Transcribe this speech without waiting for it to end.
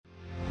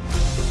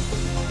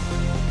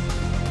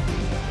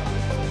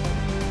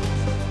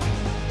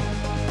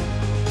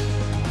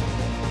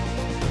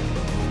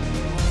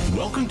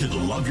to the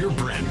Love Your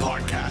Brand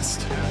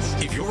podcast.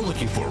 If you're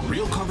looking for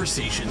real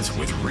conversations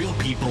with real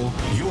people,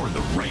 you're in the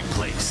right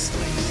place.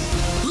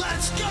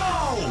 Let's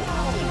go!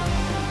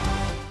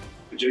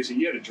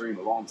 Jason, you had a dream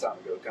a long time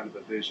ago, kind of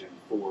a vision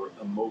for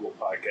a mobile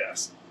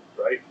podcast,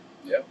 right?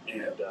 Yep.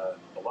 And a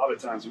lot of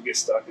times we get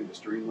stuck in this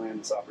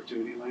dreamland, this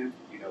opportunity land.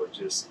 You know,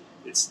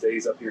 it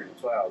stays up here in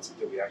the clouds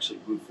until we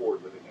actually move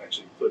forward with it and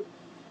actually put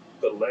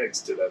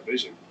legs to that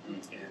vision.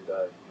 And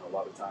a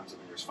lot of times,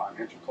 there's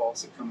financial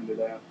costs that come into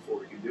that before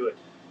we can do it.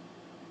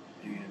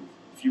 And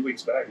a few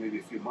weeks back, maybe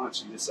a few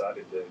months, you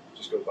decided to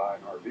just go buy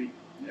an RV.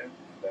 Yeah.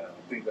 And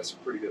I think that's a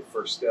pretty good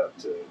first step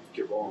to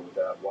get rolling with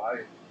that. Why?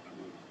 I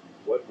mean,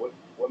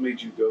 what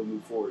made you go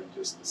move forward and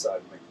just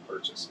decide to make the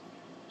purchase?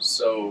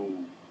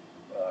 So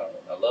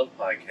I love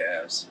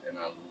podcasts, and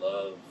I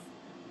love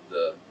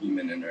the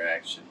human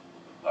interaction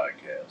of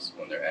podcasts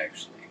when they're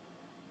actually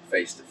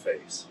face to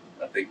face.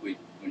 I think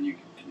when you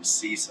can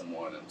see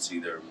someone and see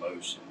their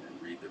emotion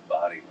and read their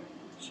body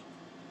language,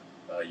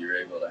 you're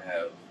able to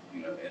have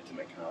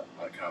intimate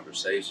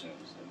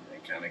conversations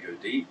and kind of go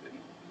deep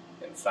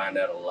and find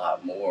out a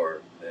lot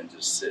more than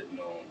just sitting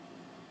on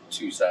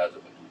two sides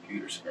of a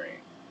computer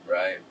screen,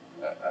 right?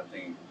 I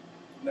think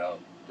now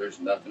there's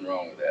nothing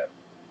wrong with that.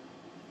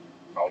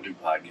 I'll do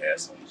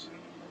podcasts on Zoom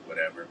or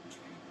whatever.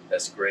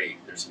 That's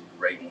great. There's some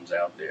great ones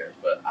out there,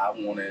 but I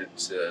wanted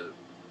to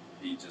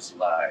be just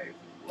live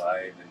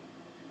and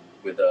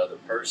with the other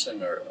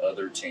person or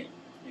other team.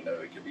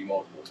 It could be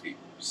multiple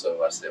people.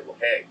 So I said, well,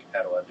 heck,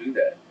 how do I do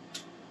that?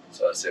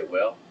 So I said,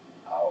 well,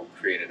 I'll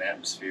create an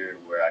atmosphere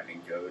where I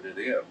can go to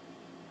them.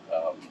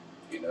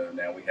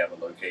 Now we have a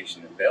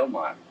location in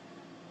Belmont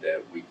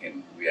that we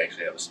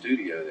actually have a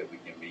studio that we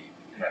can meet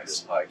and have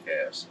this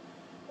podcast.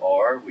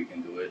 Or we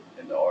can do it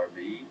in the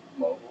RV,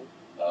 mobile.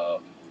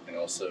 We can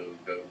also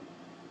go,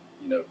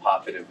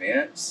 pop at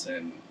events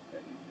and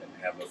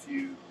have a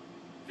few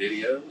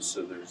videos.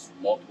 So there's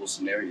multiple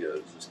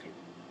scenarios this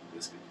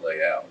could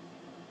play out.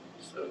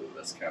 So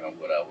that's kind of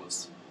what I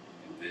was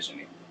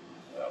envisioning.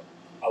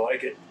 I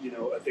like it.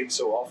 I think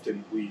so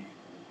often we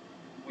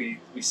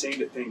seem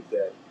to think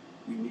that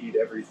we need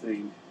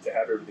everything to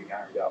have everything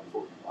ironed out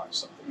before we can launch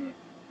something.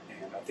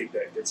 And I think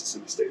that gets us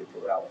in a state of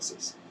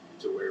paralysis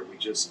to where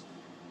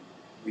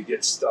we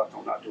get stuck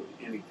on not doing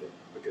anything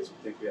because we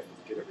think we have to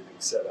get everything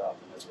set up.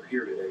 And as we're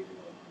here today,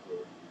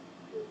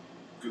 we're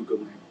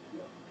Googling,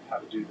 how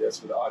to do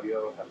this with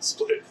audio, how to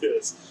split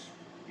this.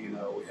 We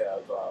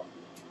have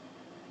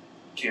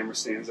camera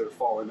stands that are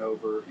falling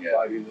over,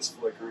 lighting that's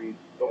flickering,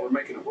 but we're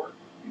making it work.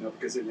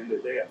 Because at the end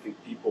of the day, I think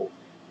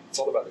it's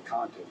all about the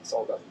content. It's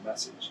all about the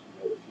message,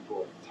 that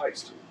people are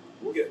enticed to.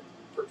 We'll get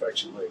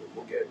perfection later.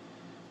 We'll get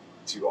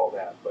to all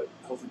that, but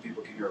hopefully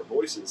people can hear our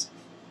voices.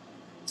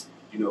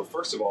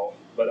 First of all,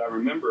 but I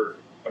remember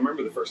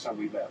the first time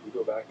we met. We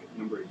go back a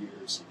number of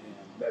years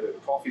and met at a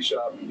coffee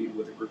shop and meet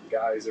with a group of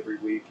guys every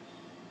week.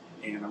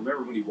 And I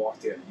remember when you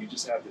walked in, you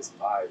just had this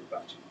vibe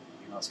about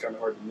you. It's kind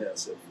of hard to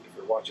miss. If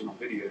you're watching on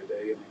video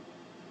today,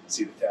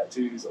 see the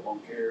tattoos, the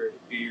long hair, the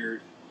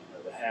beard,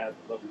 the hat,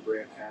 the Love Your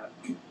Brand hat.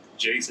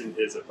 Jason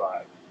is a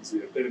vibe. He's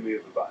the epitome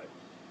of a vibe.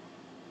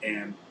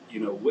 And,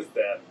 with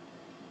that,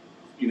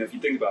 if you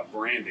think about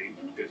branding,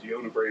 because you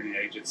own a branding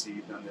agency,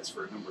 you've done this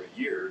for a number of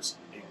years,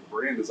 and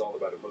brand is all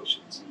about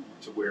emotions,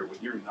 to where when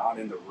you're not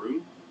in the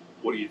room,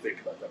 what do you think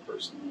about that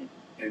person?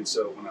 And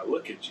so when I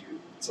look at you,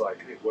 it's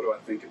like, hey, what do I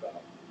think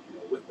about,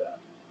 with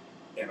that?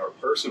 And our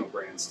personal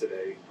brands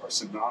today are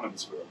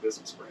synonymous with our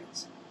business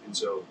brands. And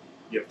so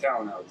you have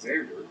Talent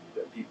Alexander,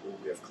 we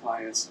have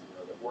clients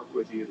that work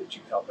with you, that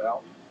you help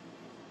out.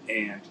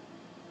 And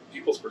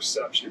people's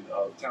perception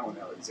of Talent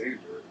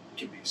Alexander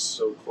can be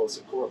so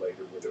closely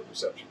correlated with their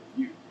perception of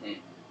you.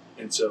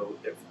 And so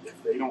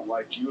if they don't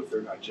like you, if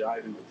they're not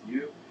jiving with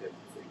you, if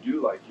they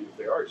do like you, if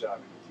they are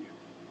jiving with you,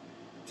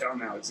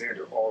 Talent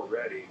Alexander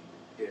already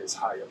is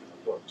high up in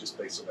the book just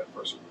based on that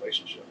personal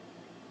relationship.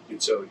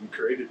 And so you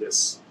created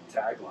this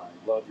tagline,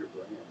 Love Your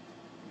Brand.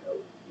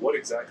 What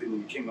exactly, when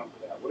you came up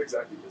with that, what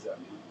exactly does that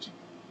mean to you?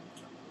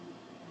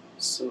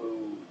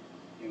 So,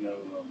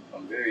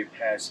 I'm very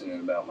passionate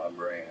about my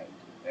brand,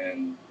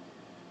 and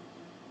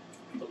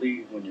I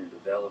believe when you're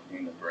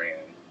developing a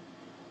brand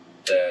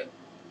that,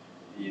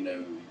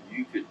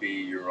 you could be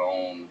your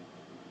own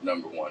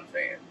number one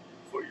fan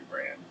for your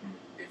brand.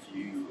 If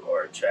you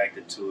are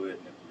attracted to it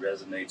and it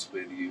resonates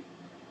with you,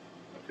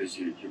 because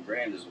your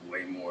brand is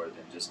way more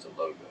than just a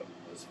logo,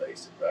 let's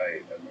face it,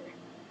 right?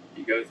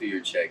 You go through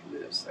your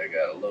checklist. I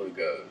got a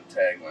logo,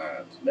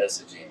 taglines,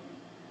 messaging,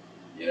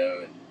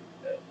 and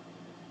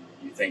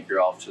you think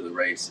you're off to the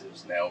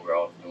races. Now we're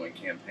off doing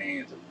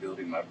campaigns of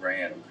building my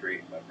brand and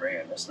creating my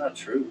brand. That's not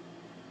true.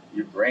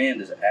 Your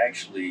brand is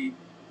actually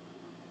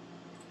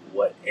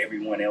what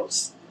everyone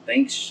else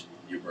thinks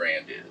your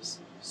brand is.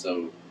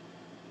 So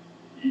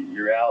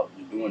you're out,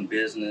 you're doing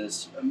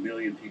business, 1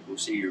 million people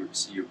see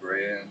your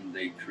brand,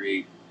 they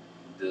create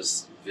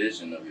this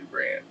vision of your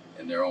brand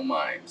in their own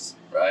minds,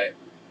 right?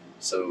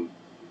 So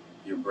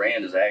your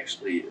brand is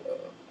actually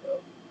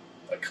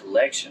a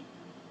collection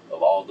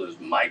of all those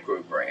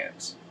micro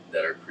brands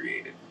that are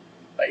created.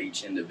 by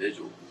each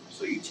individual.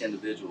 So each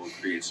individual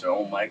creates their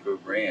own micro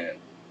brand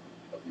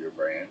of your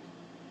brand.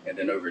 And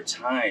then over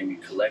time, you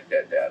collect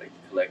that data, you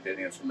collect that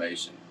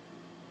information,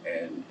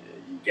 and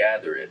you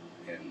gather it.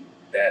 And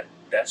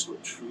that's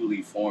what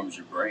truly forms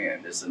your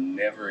brand. It's a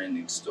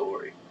never-ending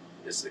story.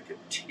 It's a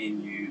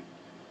continued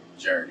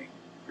journey,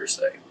 per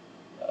se,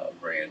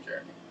 brand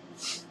journey.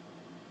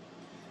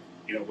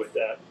 You know, with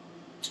that,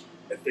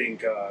 I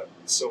think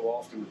so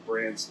often with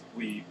brands,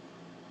 we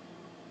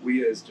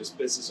as just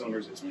business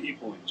owners, as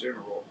people in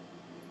general,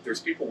 there's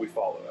people we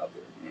follow out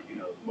there, you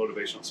know,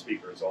 motivational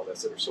speakers, all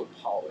that are so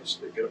polished.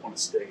 They get up on a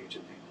stage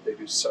and they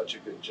do such a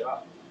good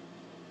job.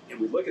 And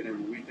we look at them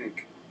and we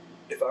think,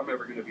 if I'm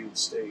ever going to be on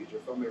stage, or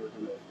if I'm ever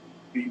going to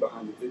be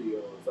behind the video,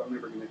 or if I'm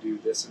ever going to do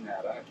this and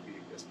that, I have to be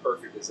as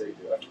perfect as they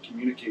do. I have to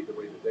communicate the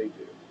way that they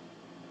do.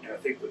 And I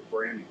think with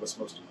branding, what's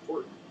most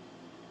important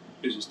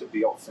is just to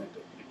be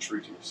authentic and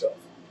true to yourself.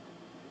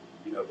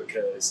 You know,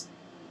 because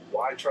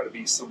why try to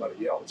be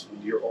somebody else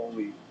when you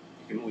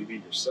can only be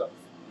yourself?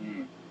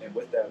 Mm. And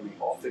with that, I mean,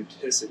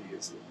 authenticity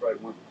is probably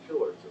one of the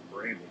pillars of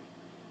branding.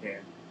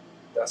 And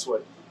that's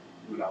what,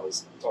 when I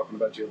was talking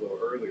about you a little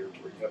earlier, to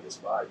where you have this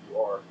vibe, you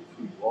are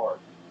who you are.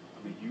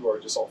 I mean, you are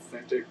just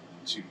authentic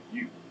to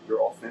you.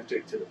 You're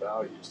authentic to the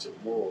values, to the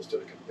morals, to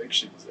the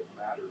convictions that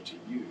matter to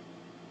you.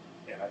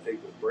 And I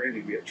think with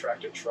branding, we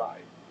attract a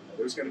tribe. You know,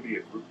 there's going to be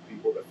a group of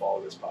people that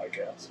follow this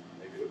podcast.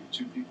 Maybe it'll be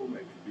 2 people,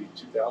 maybe it'll be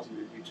 2,000,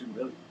 maybe it'll be 2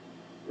 million.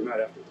 We're not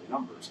after the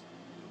numbers,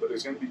 but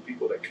there's going to be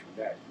people that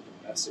connect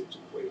with the message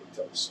and the way we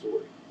tell the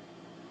story.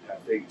 And I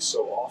think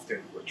so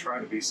often we're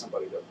trying to be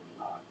somebody that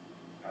we're not.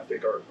 And I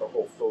think our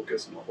whole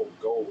focus and our whole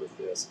goal with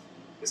this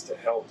is to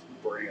help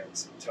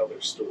brands tell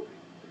their story,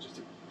 and just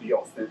to be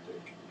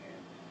authentic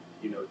and,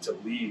 you know, to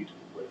lead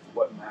with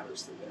what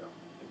matters to them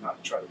and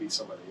not try to be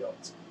somebody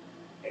else.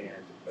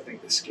 And I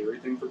think the scary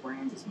thing for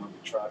brands is when we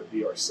try to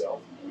be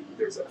ourselves,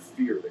 there's that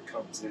fear that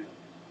comes in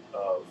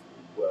of,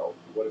 well,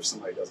 what if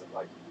somebody doesn't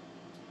like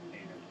me?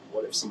 And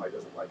what if somebody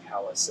doesn't like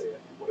how I say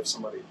it? What if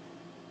somebody,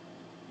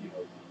 you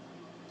know,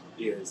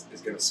 is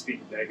going to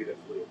speak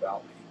negatively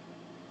about me?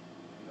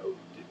 You know,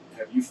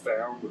 have you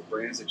found with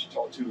brands that you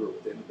talk to, or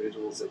with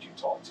individuals that you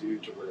talk to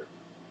where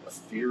a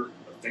fear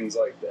of things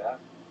like that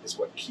is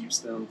what keeps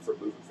them from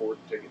moving forward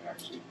and taking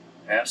action?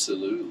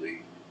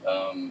 Absolutely.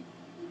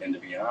 And to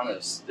be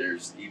honest,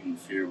 there's even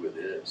fear with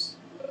this,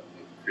 with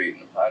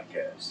creating a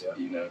podcast. Yeah.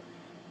 You know,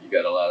 you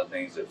got a lot of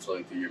things that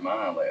flow through your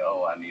mind, like,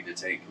 oh, I need to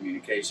take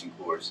communication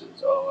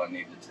courses. Oh, I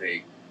need to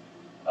take,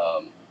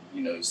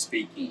 you know,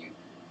 speaking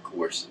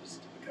courses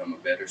to become a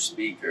better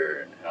speaker,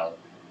 and how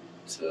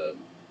to,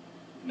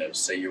 you know,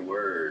 say your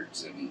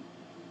words and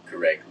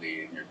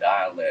correctly in your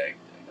dialect.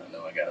 And I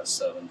know I got a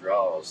southern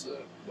drawl, so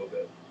A little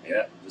bit.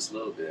 yeah, just a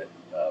little bit.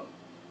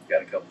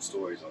 Got a couple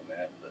stories on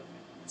that, but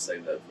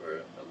save that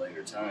for a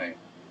later time.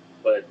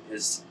 But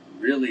it's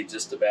really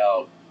just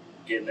about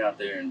getting out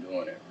there and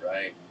doing it,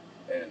 right?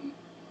 And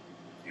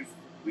if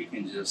we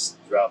can just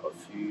drop a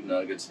few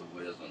nuggets of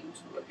wisdom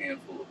to a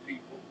handful of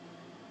people,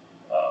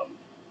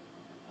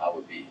 I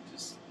would be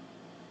just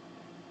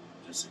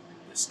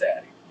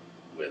ecstatic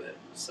with it.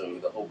 So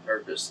the whole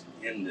purpose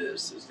in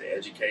this is to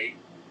educate,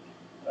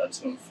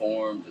 to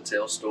inform, to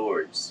tell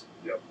stories.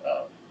 Yep.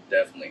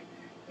 Definitely.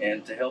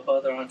 And to help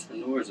other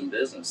entrepreneurs and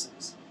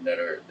businesses that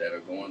are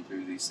going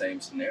through these same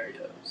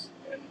scenarios,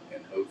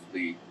 and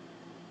hopefully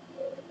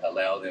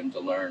allow them to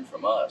learn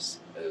from us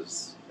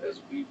as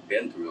we've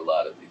been through a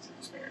lot of these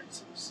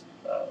experiences.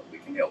 We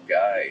can help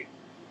guide,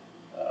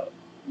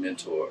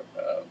 mentor.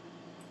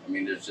 I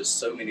mean, there's just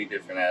so many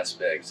different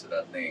aspects that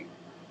I think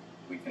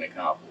we can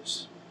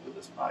accomplish with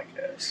this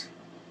podcast.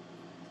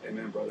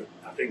 Amen, brother.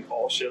 I think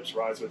all ships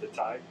rise with the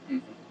tide,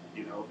 Mm-hmm.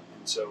 you know,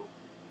 and so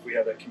if we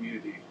have that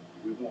community,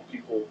 we want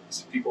people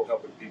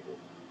helping people.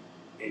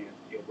 And,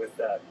 you know, with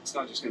that, it's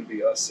not just going to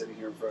be us sitting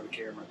here in front of the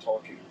camera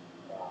talking.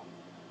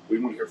 We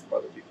want to hear from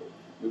other people.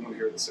 We want to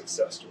hear the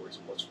success stories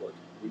of what's working.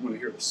 We want to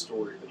hear the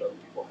story that other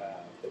people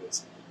have that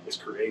is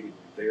creating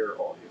their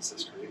audience,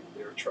 that's creating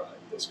their tribe,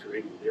 that's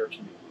creating their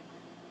community.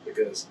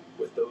 Because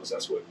with those,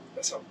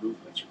 that's how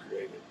movements are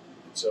created.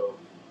 And so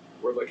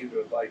we're looking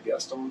to invite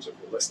guests on. So if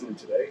you're listening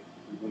today,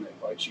 we want to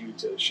invite you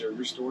to share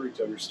your story,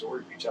 tell your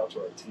story, reach out to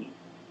our team.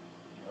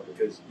 You know,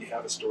 because you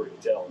have a story to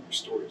tell, and your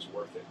story is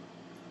worth it.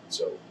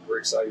 So we're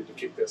excited to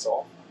kick this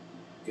off,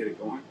 get it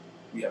going.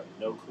 We have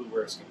no clue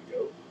where it's going to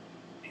go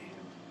and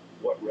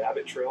what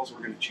rabbit trails we're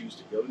going to choose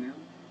to go down,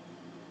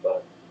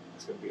 but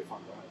it's going to be a fun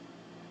ride.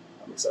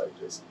 I'm excited,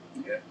 Jason.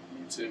 Yeah,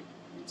 me too.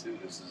 Me too.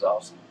 This is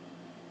awesome.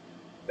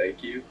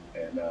 Thank you,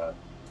 and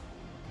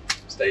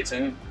stay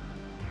tuned.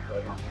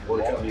 Right on. More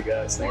to come, you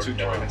guys. Thanks for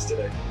joining us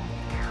today.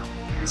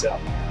 Peace out.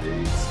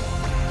 Peace.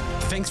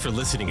 Thanks for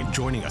listening and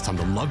joining us on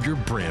the Love Your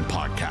Brand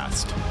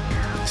podcast.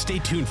 Stay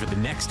tuned for the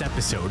next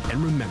episode,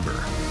 and remember,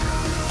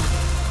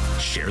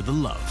 share the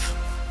love.